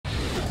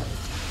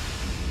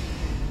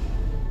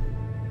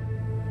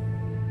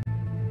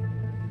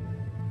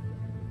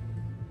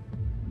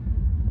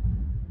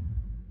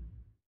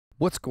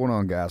What's going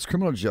on, guys?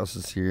 Criminal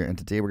Justice here, and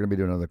today we're going to be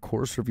doing another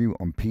course review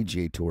on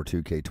PGA Tour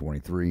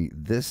 2K23.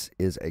 This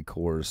is a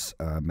course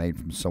made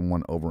from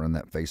someone over in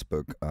that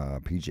Facebook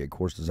PGA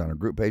course designer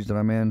group page that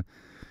I'm in.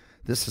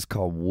 This is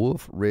called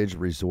Wolf Ridge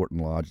Resort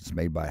and Lodge. It's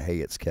made by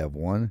Hey It's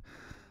Kev1.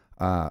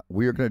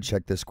 We are going to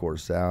check this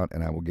course out,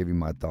 and I will give you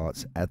my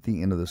thoughts at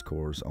the end of this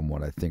course on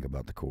what I think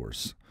about the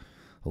course.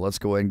 Well, let's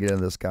go ahead and get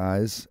into this,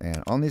 guys.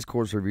 And on these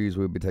course reviews,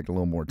 we'll be taking a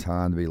little more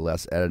time to be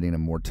less editing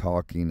and more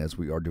talking as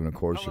we are doing a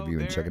course review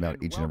and checking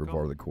out each and every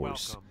part of the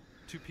course.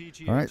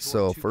 All right,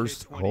 so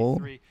first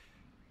hole,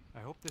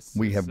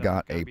 we have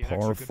got a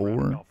par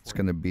 4. It's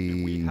going to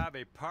be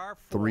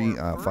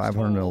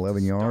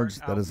 511 yards.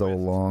 That is a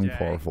long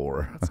par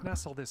 4. Let's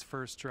nestle this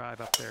first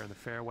drive up there in the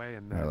fairway.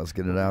 And all right, let's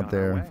get it out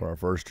there for our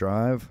first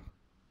drive.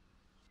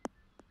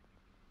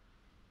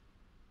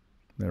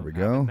 There we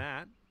go.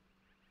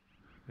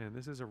 And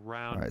this is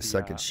around. All right,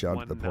 second shot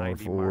to the par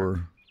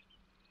 4.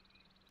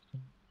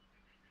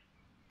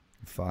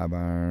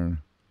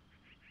 5-iron.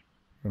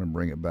 Going to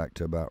bring it back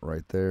to about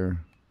right there.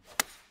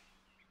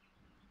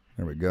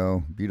 There we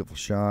go. Beautiful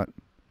shot.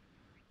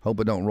 Hope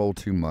it don't roll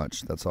too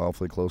much. That's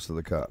awfully close to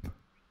the cup.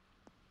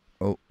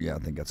 Oh, yeah, I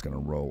think that's going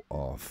to roll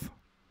off.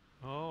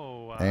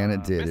 Oh, and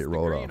it did. It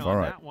rolled off. All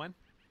right.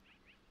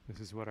 This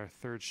is what our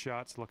third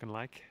shot's looking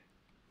like.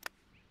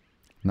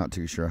 Not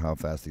too sure how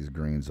fast these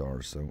greens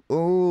are. So,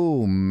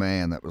 oh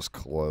man, that was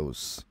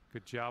close.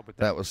 Good job with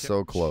that. That was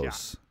so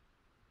close.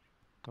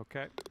 Shot.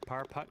 Okay,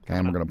 par putt.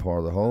 And we're gonna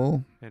par the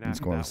hole.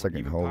 Let's go on the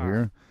second hole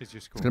here.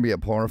 It's gonna be a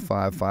par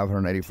 5,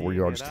 584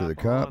 yards to the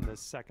cup. The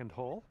second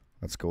hole.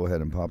 Let's go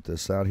ahead and pop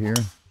this out here.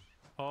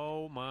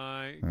 Oh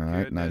my! All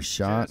right, nice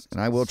shot.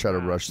 And I will try to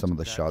rush some of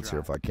the shots here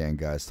if I can,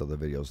 guys, so the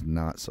video's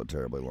not so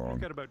terribly long.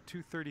 We've got about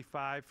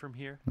 235 from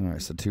here. All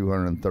right, so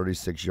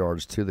 236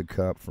 yards to the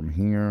cup from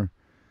here.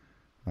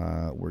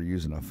 We're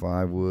using a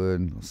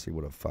 5-wood. Let's see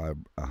what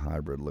a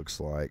hybrid looks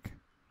like.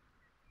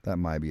 That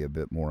might be a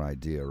bit more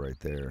idea right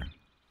there.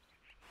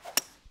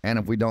 And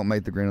if we don't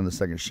make the green on the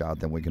second shot,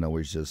 then we can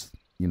always just,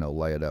 you know,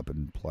 lay it up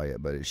and play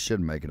it. But it should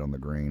make it on the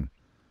green.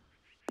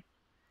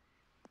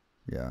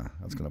 Yeah,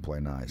 that's going to play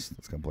nice.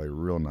 That's going to play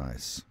real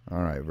nice.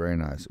 All right, very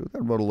nice. Ooh,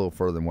 that rode a little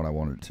further than what I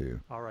wanted to.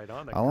 All right,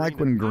 on the I like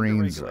when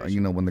greens, you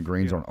know, when the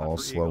greens aren't all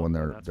slow and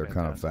they're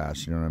kind of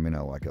fast. You know what I mean?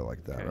 I like it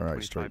like that. Okay, all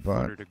right, straight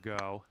putt. To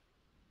go.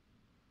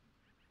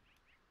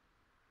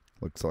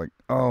 Looks like,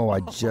 oh, I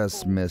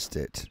just missed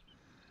it.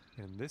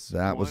 And this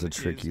that was a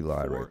tricky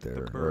lie right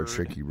there, or a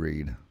tricky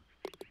read.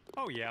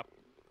 Oh, yeah.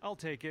 I'll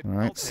take it. All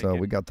right, so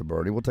we got the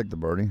birdie. We'll take the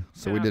birdie.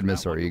 So we did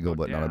miss our eagle,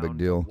 but not a big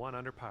deal. 1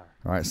 under par.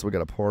 All right, so we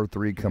got a par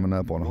 3 coming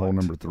up on hole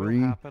number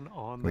 3.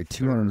 We're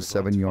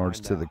 207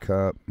 yards to the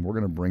cup. We're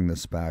going to bring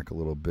this back a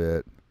little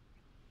bit.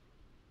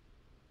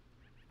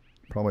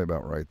 Probably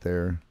about right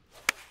there.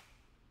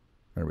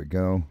 There we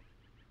go.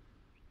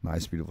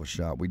 Nice, beautiful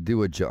shot. We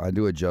do adjust. I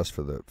do adjust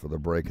for the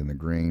break in the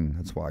green.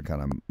 That's why I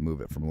kind of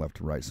move it from left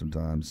to right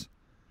sometimes.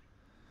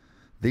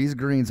 These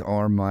greens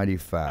are mighty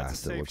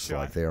fast. It looks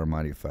like they are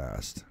mighty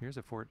fast. Here's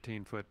a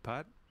 14-foot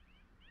putt.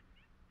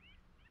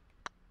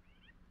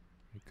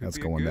 That's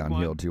going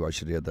downhill too. I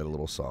should have hit that a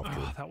little softer.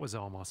 Oh, that was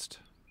almost.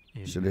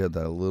 Should have hit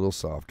that a little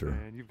softer.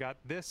 And you've got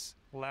this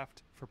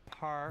left for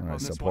par. All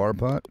right, so par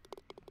putt.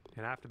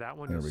 And after that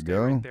one, there we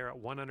go. Right there at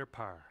 1 under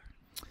par.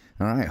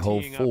 All right,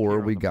 hole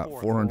 4, we got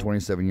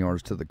 427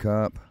 yards to the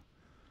cup.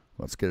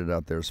 Let's get it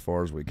out there as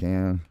far as we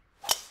can.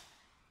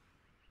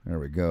 There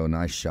we go,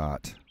 nice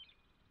shot.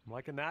 I'm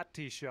liking that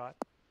tee shot.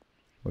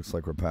 Looks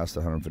like we're past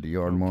the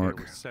 150-yard mark.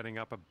 We're setting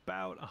up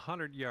about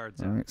 100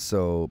 yards. All right,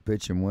 so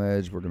pitch and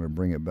wedge, we're going to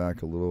bring it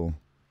back a little.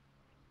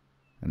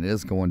 And it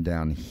is going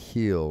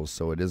downhill,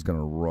 so it is going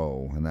to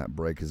roll, and that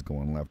break is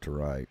going left to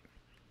right.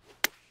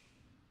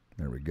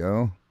 There we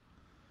go.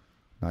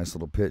 Nice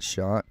little pitch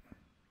shot.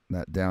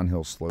 That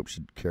downhill slope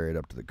should carry it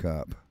up to the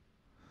cup.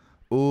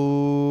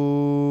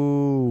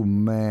 Oh,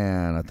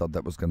 man. I thought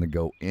that was going to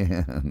go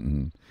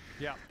in.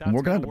 Yeah, and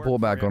we're going to have to pull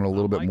back on a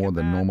little bit more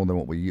than normal than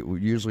what we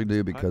usually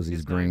do because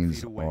these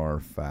greens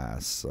are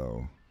fast.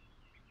 So,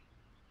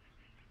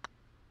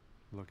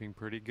 looking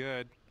pretty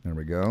good. There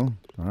we go.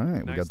 All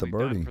right, we got the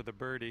birdie. For the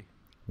birdie.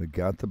 We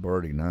got the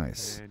birdie.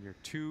 Nice. And you're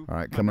 2 all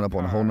right, coming up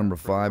on hole number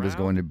 5 is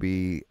going to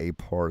be a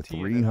par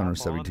 3,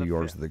 172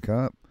 yards to the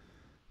cup.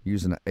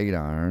 Using an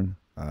 8-iron.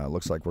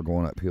 Looks like we're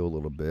going uphill a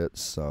little bit,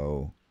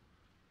 so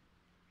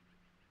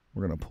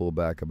we're going to pull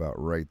back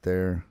about right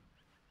there.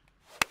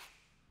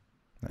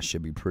 That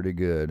should be pretty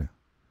good.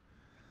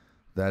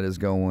 That is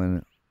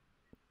going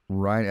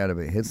right out of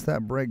it. Hits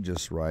that break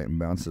just right and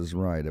bounces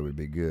right. It would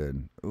be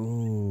good.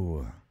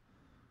 Ooh.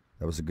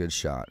 That was a good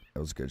shot. That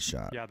was a good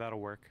shot. Yeah, that'll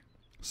work.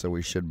 So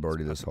we should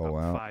birdie this hole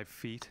out. 5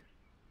 feet.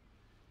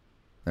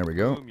 There we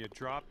go. Boom, you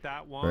dropped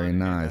that one. Very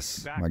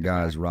nice. My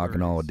guy's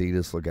rocking all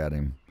Adidas. Look at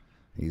him.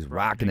 He's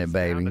rocking it,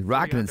 baby.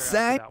 Rocking it,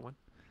 say. All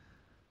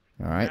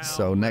right,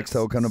 so next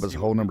hole coming up is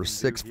hole number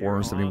 6,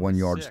 471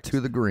 yards to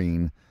the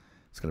green.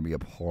 It's going to be a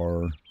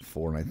par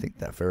 4, and I think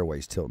that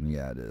fairway's tilting.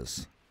 Yeah, it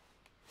is.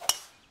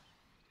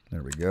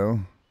 There we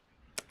go.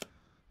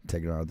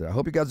 Taking it out there. I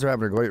hope you guys are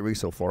having a great week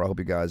so far. I hope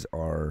you guys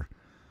are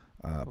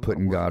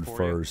putting God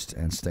first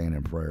and staying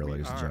in prayer,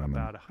 ladies and gentlemen.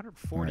 About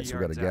 140 All right, so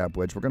we got a yards gap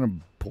wedge. We're going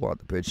to pull out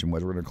the pitching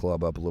wedge. We're going to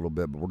club up a little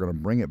bit, but we're going to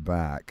bring it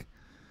back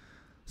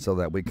so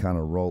that we kind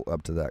of roll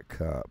up to that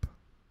cup.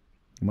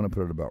 I'm going to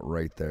put it about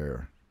right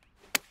there.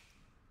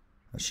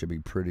 That should be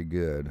pretty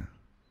good.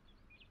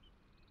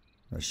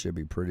 That should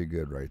be pretty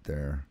good right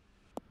there.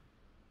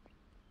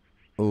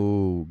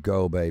 Ooh,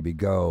 go, baby,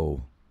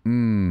 go.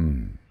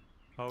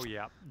 Oh,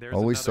 yeah. There's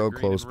Always another so green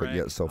close, and but red.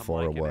 yet so I'm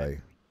far liking away. it.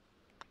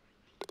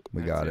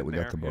 We That's got it. in We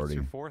got the there. It's birdie.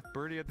 your fourth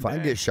birdie of the If I can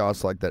day. get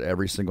shots like that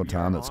every single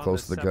time that's on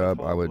close the to the seventh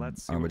cup, hole. I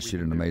Let's see would what we shoot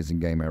can an do. amazing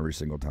game every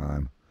single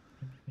time.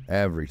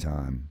 Every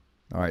time.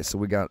 All right, so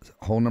we got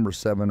hole number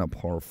 7, a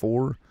par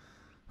 4,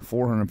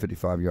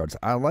 455 yards.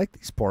 I like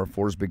these par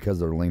 4s because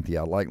they're lengthy.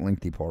 I like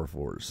lengthy par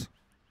 4s.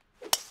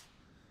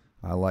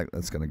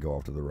 That's going to go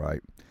off to the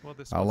right. Well,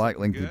 this I one's like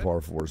looking lengthy good. par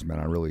 4s, man.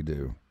 I really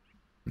do.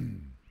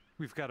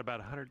 We've got about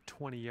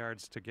 120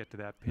 yards to get to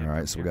that pin. All right,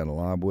 from so we here. got a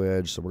lob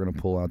wedge. So we're going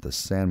to pull out the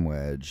sand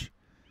wedge,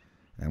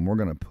 and we're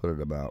going to put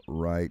it about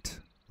right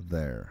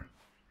there.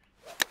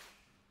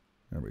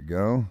 There we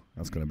go.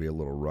 That's going to be a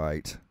little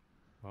right.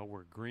 Well,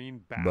 we're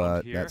green bound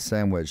But here. that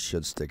sand wedge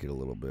should stick it a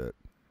little bit.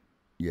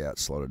 Yeah, it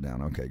slowed it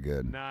down. Okay,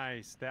 good.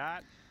 Nice.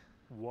 That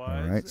was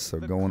All right, so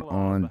the going club.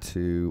 on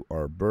to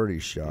our birdie Be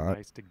shot.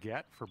 nice to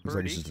get for Looks like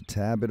birdie. it's just a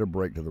tad bit of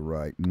break to the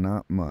right.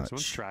 Not This one's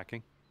much.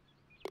 tracking.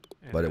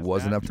 And But it as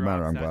was that enough to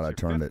matter. drops, I'm glad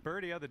that's I your turned fifth it.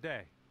 birdie of the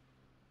day.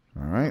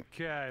 All right.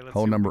 Okay, let's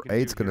Hole see what number we can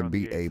 8's do going here to on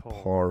be the a eighth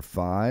hole. par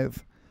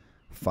 5.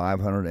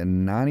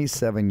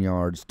 597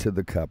 yards to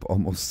the cup.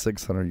 Almost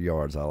 600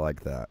 yards. I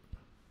like that.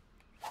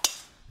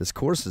 This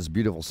course is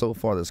beautiful. So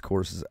far, this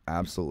course is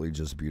absolutely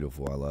just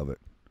beautiful. I love it.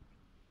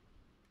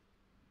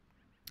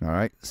 All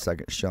right,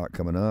 second shot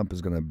coming up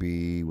is going to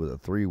be with a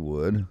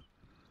 3-wood.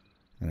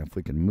 And if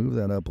we can move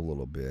that up a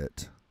little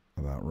bit,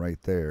 about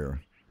right there,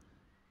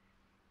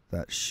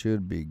 that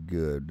should be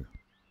good.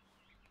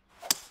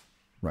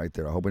 Right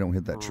there. I hope we don't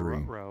hit that tree.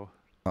 Ruh-roh.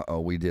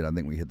 Uh-oh, we did. I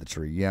think we hit the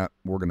tree. Yeah,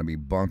 we're going to be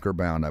bunker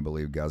bound, I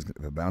believe, guys.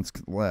 If it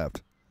bounces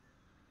left.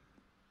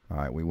 All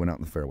right, we went out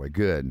in the fairway.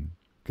 Good.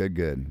 Good,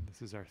 good.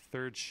 This is our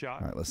third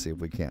shot. All right, let's see if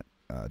we can't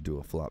do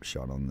a flop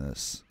shot on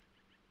this.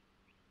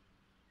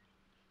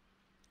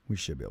 We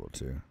should be able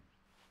to.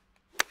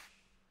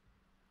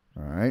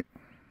 All right.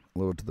 A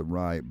little to the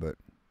right, but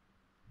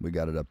we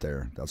got it up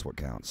there. That's what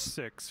counts.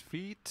 6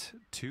 feet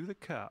to the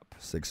cup.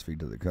 6 feet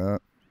to the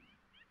cup.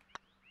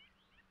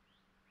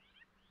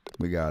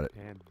 We got it.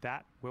 And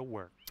that will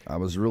work. I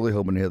was really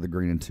hoping to hit the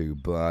green in 2,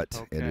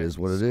 but it Okay, is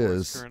what it score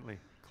is. currently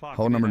clocking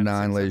Hole in number at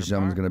 9, 6 ladies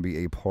and under gentlemen, is par. going to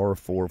be a par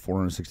 4,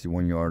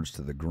 461 yards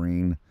to the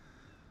green.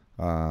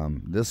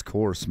 This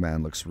course,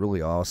 man, looks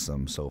really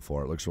awesome so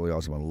far. It looks really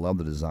awesome. I love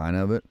the design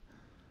of it.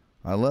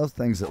 I love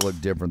things that look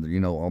different.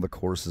 You know, all the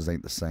courses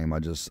ain't the same. I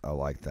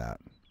like that.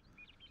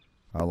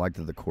 I like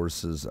that the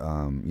courses,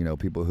 you know,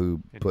 people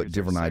who And put here's our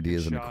different second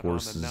ideas in the shot on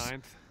courses.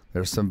 ninth.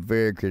 There's some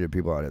very creative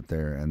people out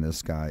there, and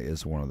this guy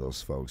is one of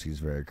those folks. He's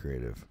very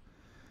creative.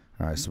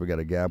 All right, so we got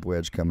a gap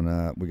wedge coming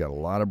up. We got a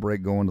lot of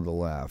break going to the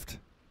left.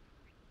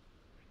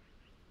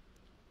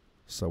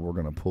 So we're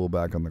going to pull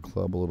back on the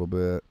club a little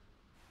bit.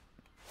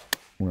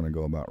 We're going to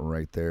go about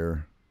right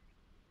there.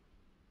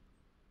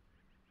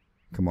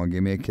 Come on,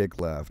 give me a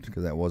kick left,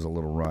 because that was a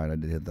little right. I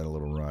did hit that a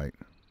little right.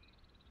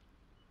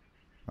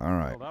 All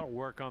right. Well, that'll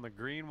work on the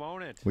green,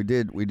 won't it? We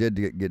did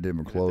get different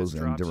And if clothes this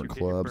and drops, different you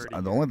get your clubs. birdie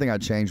The here. only thing I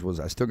changed was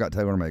I still got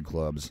TaylorMade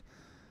clubs,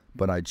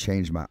 but I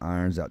changed my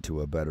irons out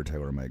to a better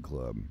TaylorMade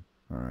club.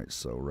 All right,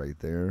 so right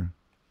there.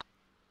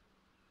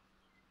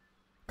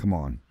 Come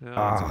on. No,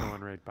 Ah. it's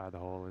going right by the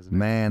hole, isn't it?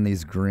 Man,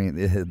 these green,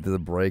 the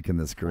break in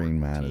this green,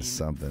 man, is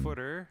something.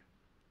 14-footer.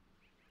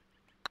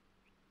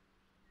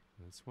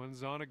 This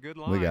one's on a good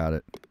line. We got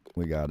it.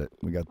 We got it.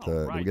 We got Oh, the,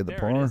 did we right, get the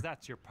there it par? is.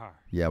 That's your par.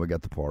 Yeah, we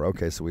got the par.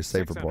 Okay, so we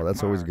save 6 for par. under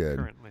That's always par good.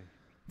 currently.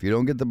 If you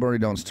don't get the birdie,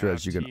 don't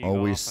stress. You Now can teeing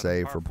always off on a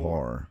save par for 4.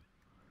 par.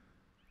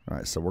 All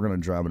right, so we're going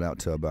to drive it out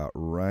to about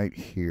right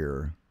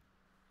here.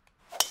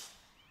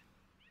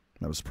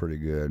 That was pretty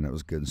good, and that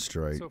was good and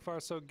straight. So far,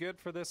 so good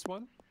for this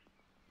one.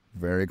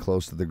 Very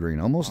close to the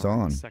green. Almost All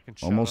right, on. Second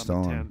shot Almost on.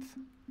 on. The 10th.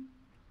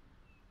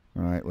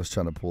 All right, let's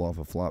try to pull off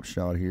a flop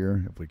shot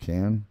here if we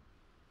can.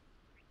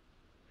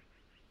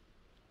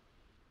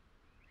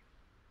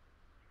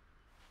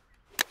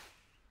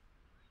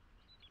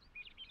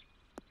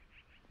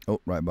 Oh,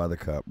 right by the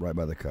cup. Right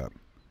by the cup.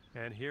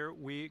 And here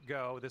we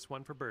go. This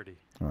one for birdie.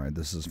 All right,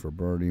 this is for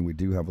birdie. We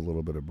do have a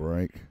little bit of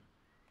break.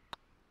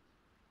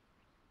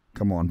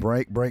 Come on,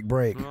 break, break,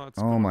 break. Oh, it's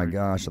Oh going my right.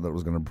 gosh, I thought it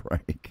was going to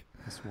break.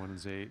 This one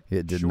is a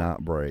It did short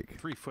not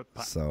break. 3-foot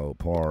putt. So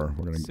par,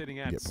 we're going to Sitting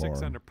at get 6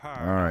 par. under par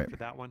All right. after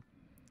that one.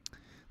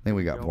 I think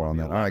we got Go par on on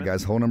the that. All right, 11th.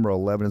 guys, hole number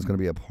 11 is going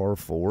to be a par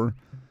 4,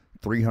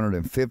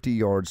 350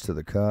 yards to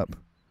the cup.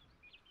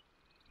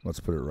 Let's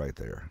put it right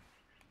there.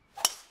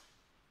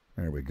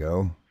 There we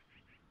go.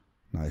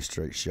 Nice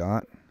straight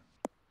shot.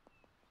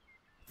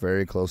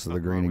 Very close to the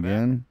Nothing green wrong with that.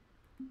 again.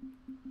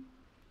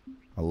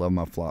 I love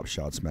my flop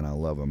shots, man. I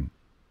love them.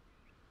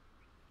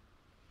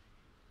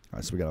 All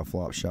right, so we got a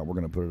flop shot. We're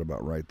going to put it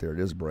about right there. It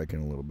is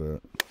breaking a little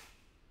bit.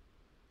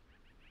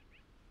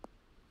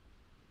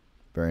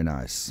 Very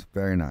nice.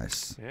 Very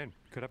nice. And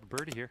could have a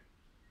birdie here.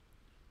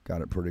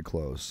 Got it pretty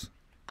close.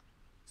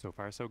 So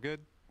far, so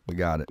good. We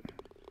got it.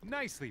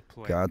 Nicely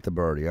played. Got the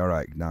birdie. All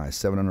right, nice.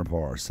 7 under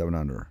par. 7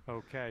 under.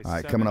 Okay. All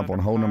right, coming up on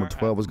hole number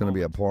 12 is going to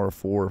be a par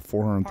 4,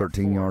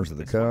 413 yards to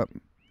the cup.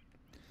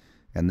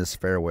 And this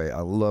fairway,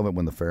 I love it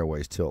when the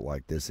fairways tilt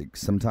like this.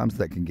 Sometimes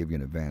that can give you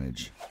an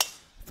advantage.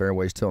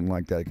 Fairways tilting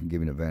like that, it can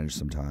give you an advantage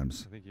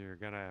sometimes. I think you're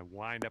going to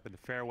wind up in the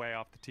fairway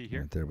off the tee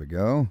here. Right, there we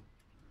go.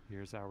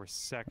 Here's our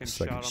second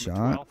Second shot on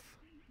shot. the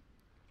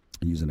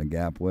 12th. Using a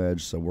gap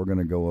wedge, so we're going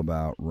to go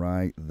about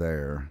right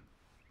there.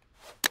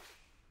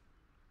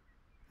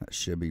 That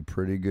should be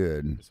pretty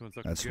good. This one's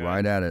looking That's good.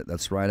 right at it.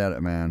 That's right at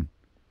it, man.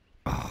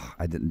 Oh,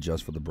 I didn't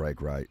adjust for the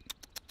break right.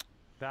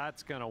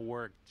 That's going to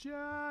work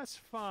just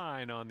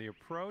fine on the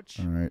approach.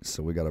 All right,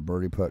 so we got a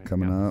birdie putt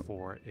coming Lining up.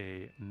 for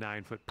a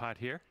 9-foot putt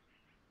here.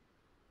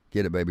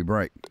 Get it, baby,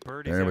 break.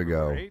 Birdie's There we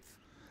number go. 8th.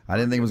 I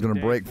didn't think it was going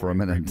to Day break for a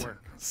great minute.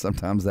 work.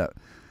 Sometimes it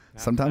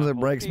hole,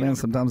 breaks, 8 man. under.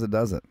 Sometimes it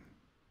doesn't.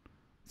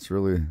 It's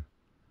really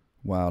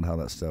wild how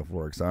that stuff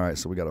works. All right,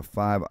 so we got a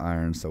 5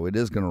 iron, so it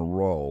is going to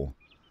roll,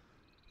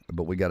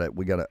 but we got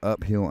a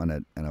uphill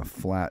and a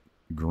flat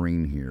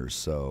green here,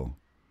 so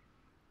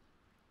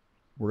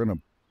we're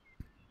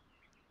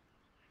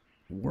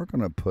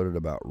gonna put it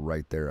about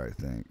right there, I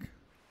think.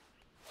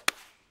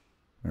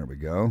 There we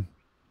go.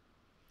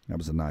 That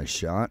was a nice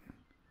shot.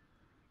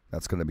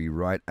 That's going to be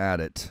right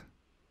at it.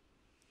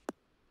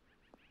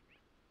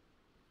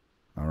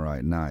 All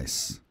right,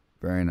 nice.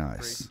 Very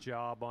nice. Great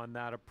job on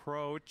that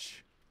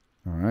approach.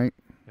 All right.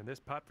 And this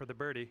putt for the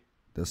birdie.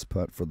 This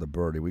putt for the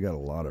birdie. We got a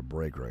lot of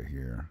break right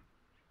here.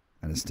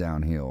 And it's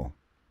downhill.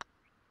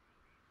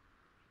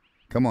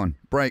 Come on,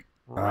 break.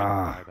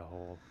 Right by the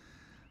hole.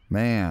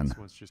 Man. This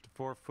one's just a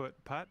 4-foot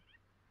putt.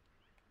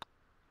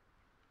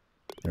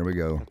 There we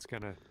go. That's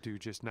going to do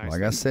just nicely.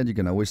 Like I said, you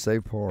can always save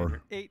And par.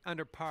 you're 8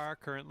 under par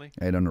currently.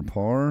 8 under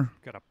par.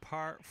 Got a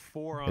par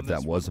 4 on If this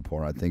that was a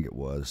par, I think it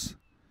was.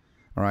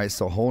 All right,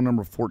 so hole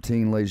number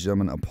 14, ladies and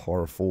gentlemen, a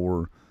par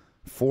 4,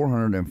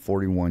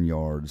 441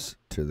 yards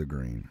to the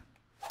green.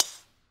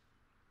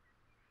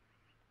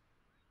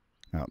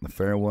 Out in the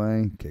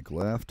fairway, kick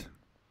left.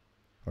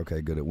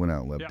 Okay, good. It went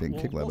out left. Yeah, Didn't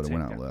kick left, we'll but it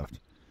went take out that. left.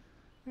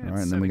 And All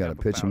right, and then we got a setting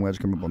up pitching about wedge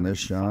coming up on this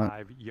shot.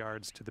 5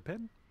 yards to the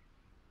pin.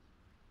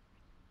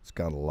 It's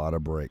got a lot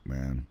of break,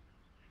 man.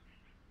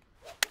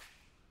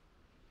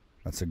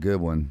 That's a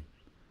good one.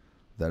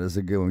 That is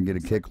a good one. Get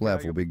a kick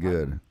left, we'll be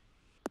good.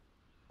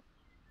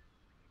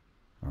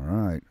 All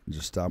right,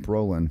 just stop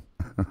rolling.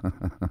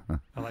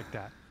 I like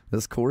that.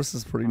 This course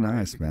is pretty All right,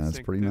 nice, we can man. It's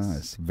sink pretty this.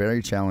 nice.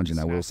 Very challenging.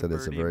 I will Smash say the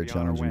that's a birdie very and be on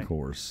our challenging way.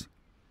 course.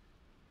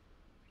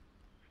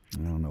 I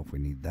don't know if we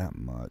need that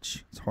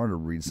much. It's hard to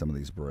read some of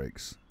these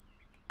breaks.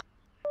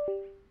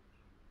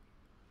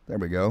 There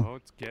we go. Oh,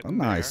 it's getting Oh,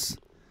 nice.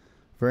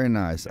 Very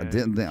nice. I And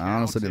didn't think. I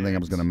honestly didn't think I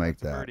was going to make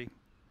That's a that. birdie.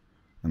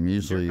 I'm Here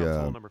usually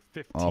comes hole number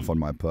 15. off on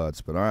my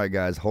putts. But all right,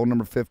 guys, hole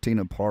number 15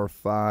 of par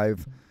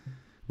 5.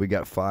 We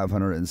got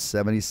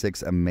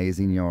 576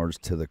 amazing yards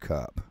to the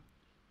cup.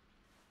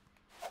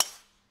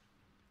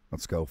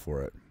 Let's go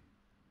for it.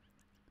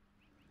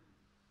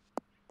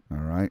 All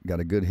right, got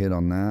a good hit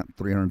on that.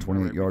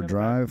 328-yard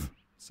drive.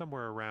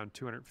 Somewhere around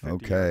 250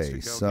 yards Okay,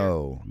 to go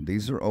so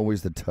these are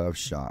always the tough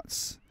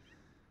shots.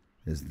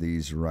 Is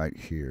these right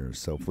here.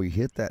 So if we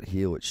hit that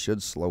heel, it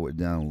should slow it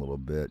down a little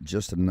bit.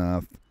 Just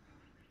enough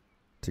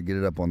to get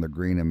it up on the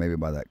green and maybe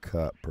by that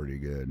cup pretty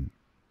good.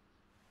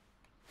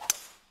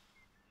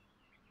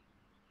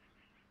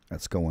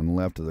 That's going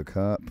left of the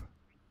cup.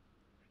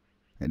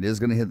 It is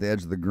going to hit the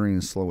edge of the green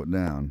and slow it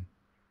down.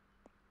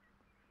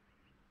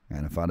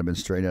 And if I'd have been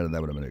straight at it, that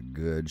would have been a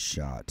good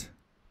shot.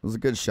 It was a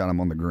good shot.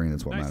 I'm on the green.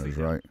 That's what Nicely matters,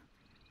 done. right?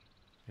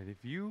 And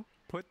if you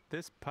put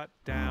this putt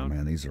Oh, down,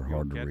 man, these are you'll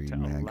hard to get read,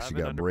 man, because you 11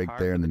 got a under break par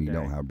there for and the then you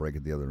don't day. have a break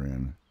at the other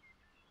end.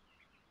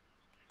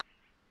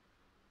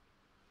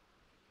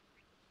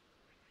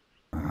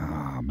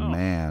 Oh,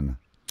 man.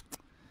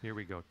 Here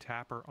we go.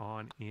 Tapper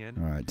on in.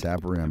 All right,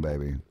 tap her in,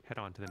 baby. Head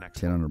on to the next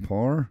 10 one. under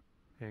par.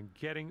 And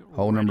getting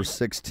Hole number ready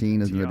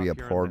 16 is tee going to be off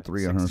a here on par the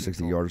 3,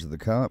 160 16th yards to the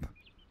cup.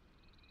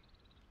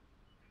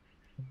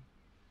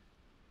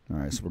 All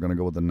right, so we're going to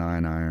go with the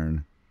 9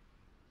 iron.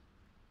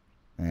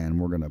 And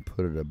we're going to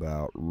put it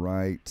about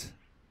right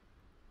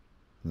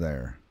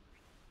there.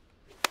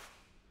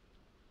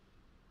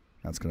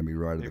 That's going to be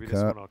right Maybe at the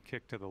this cup. one will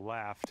kick to the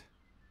left.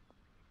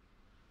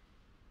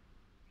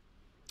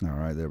 All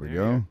right, there we There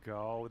go. you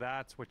go.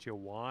 That's what you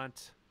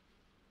want.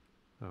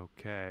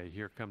 Okay,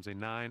 here comes a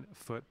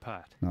 9-foot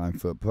putt.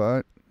 9-foot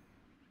putt.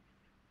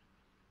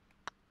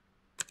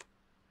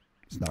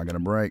 It's not going to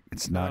break.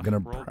 It's not going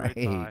to rolled right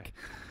by. break.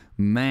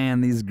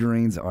 Man, these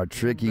greens are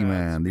tricky, that's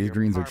man. These your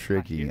greens are par putt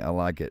tricky. here. I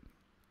like it.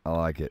 I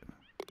like it.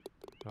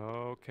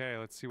 Okay,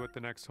 let's see what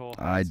the next hole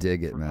has. I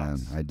dig it, for man.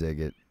 us. I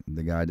dig it.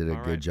 The guy did a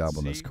All good right, job let's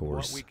on this see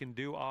course. What we can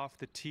do off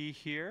the tee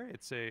here.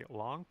 It's a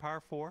long par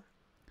 4.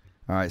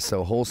 All right,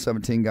 so hole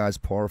 17, guys,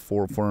 par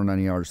 4,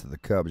 490 yards to the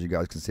cup. As you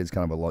guys can see, it's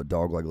kind of a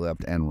dog-leg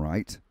left and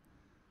right.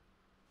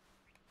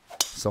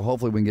 So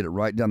hopefully we can get it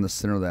right down the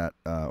center of that,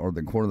 or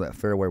the corner of that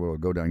fairway where it'll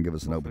go down and give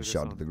us an open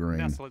shot to the green.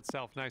 Nestle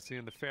itself nicely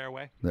in the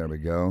fairway. There we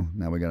go.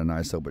 Now we got a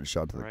nice open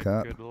shot to the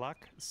cup. Good luck.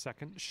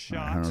 Second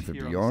shot.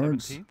 150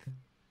 yards.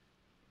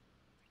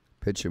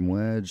 Pitch and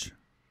wedge.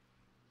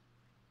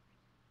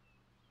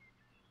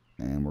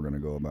 And we're going to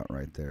go about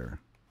right there.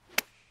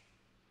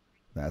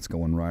 That's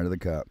going right to the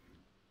cup.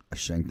 I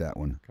shanked that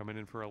one. Coming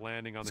in for a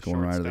landing on it's the going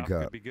right to the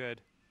shortstop. cup. Could be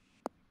good.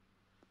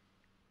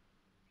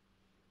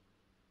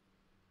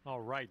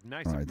 All right,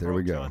 nice All right, there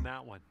we go. on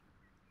that one.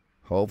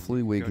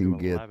 Hopefully we can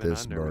get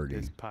this birdie.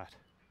 This putt.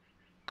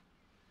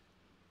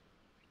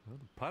 Well,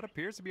 the putt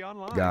appears to be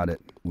online. Got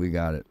it. We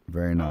got it.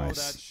 Very nice.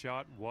 Oh, that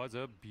shot was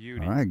a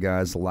beauty. All right,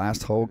 guys.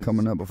 Last hole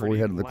coming up before we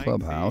head to the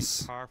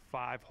clubhouse. Par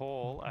 5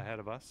 hole ahead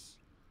of us.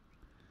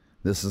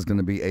 This is going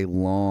to be a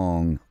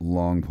long,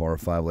 long par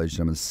 5, ladies and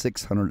gentlemen.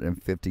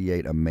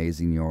 658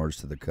 amazing yards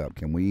to the cup.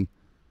 Can we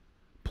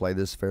play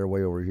this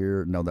fairway over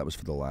here? No, that was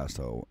for the last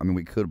hole. I mean,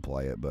 we could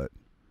play it, but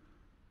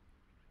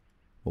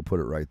we'll put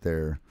it right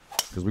there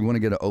because we want to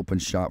get an open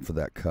shot for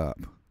that cup.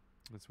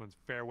 This one's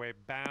fairway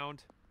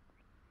bound.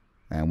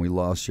 And we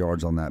lost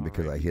yards on that All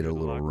because right, I hit it a good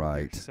little luck with your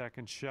right.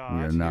 Second shot. We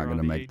are not going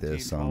to the make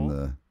this 18th on hole.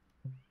 the...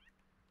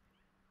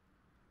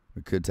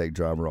 We could take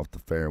driver off the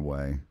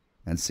fairway.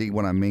 And see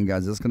what I mean,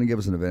 guys? This is going to give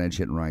us an advantage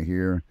hitting right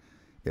here.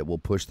 It will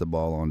push the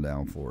ball on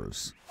down for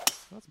us.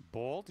 That's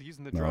bold,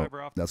 using the No,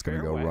 driver off the that's going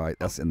to go fairway. right.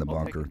 That's in the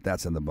I'll take bunker. it.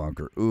 That's in the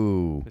bunker.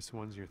 Ooh. This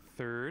one's your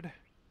third.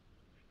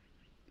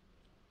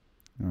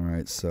 All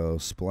right, so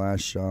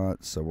splash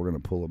shot. So we're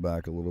going to pull it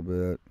back a little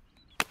bit.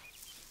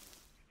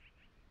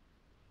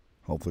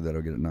 Hopefully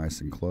that'll get it nice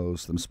and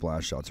close. Them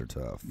splash shots are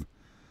tough.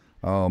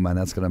 Oh, man,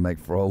 that's going to make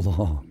for a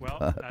long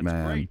putt, that's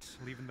man. great.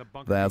 Leaving the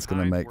bunker That's going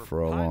to behind, make we're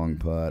for a putting. long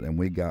putt. And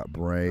we got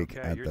break Okay,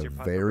 at here's the your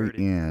putt for very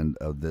birdie. end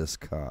of this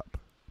cup.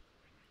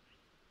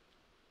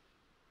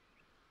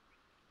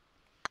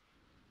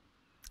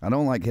 I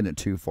don't like hitting it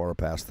too far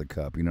past the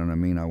cup. You know what I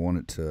mean? I want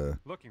it to...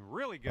 Looking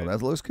really good. Oh,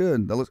 that looks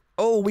good. That looks...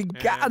 Oh, we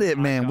got And it,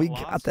 I man. We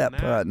lost got on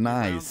that putt. The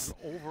Nice. round's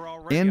over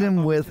already. I Ending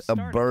thought we with just a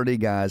started. birdie,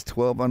 guys.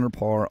 12 under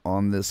par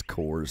on this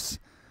course.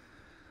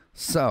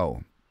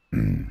 So,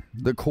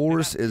 the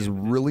course is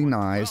really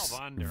nice.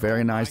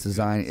 Very nice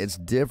design. It's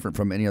different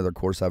from any other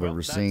course I've ever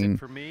That's seen. it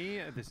for me.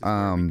 This is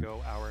where we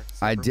go our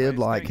I separate did ways.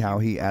 like Thank how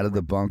you. he added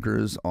the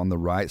bunkers on the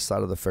right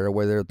side of the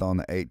fairway there on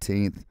the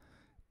 18th.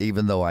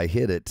 Even though I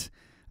hit it,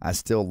 I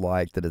still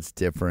like that it's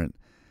different.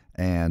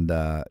 And,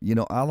 you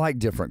know, I like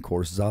different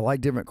courses. I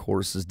like different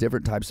courses,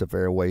 different types of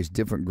fairways,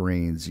 different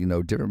greens, you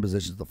know, different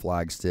positions of the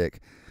flag stick.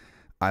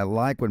 I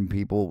like when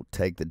people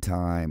take the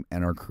time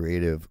and are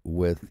creative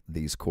with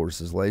these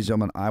courses. Ladies and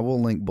gentlemen, I will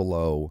link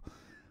below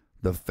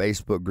the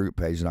Facebook group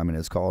page that I'm in.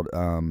 It's called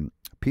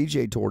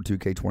PGA Tour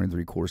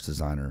 2K23 Course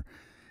Designer.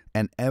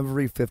 And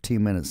every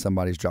 15 minutes,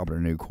 somebody's dropping a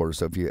new course.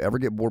 So if you ever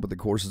get bored with the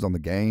courses on the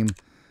game,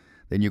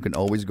 then you can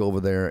always go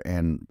over there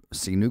and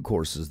see new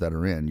courses that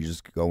are in. You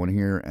just go in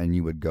here and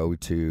you would go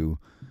to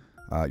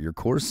your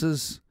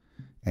courses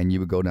and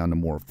you would go down to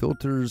more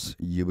filters.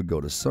 You would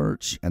go to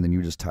search and then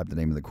you just type the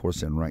name of the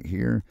course in right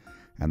here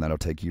and that'll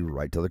take you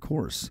right to the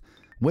course.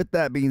 With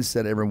that being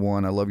said,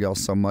 everyone, I love y'all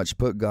so much.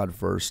 Put God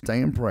first. Stay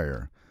in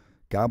prayer.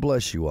 God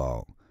bless you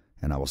all.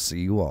 And I will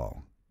see you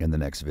all in the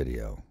next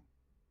video.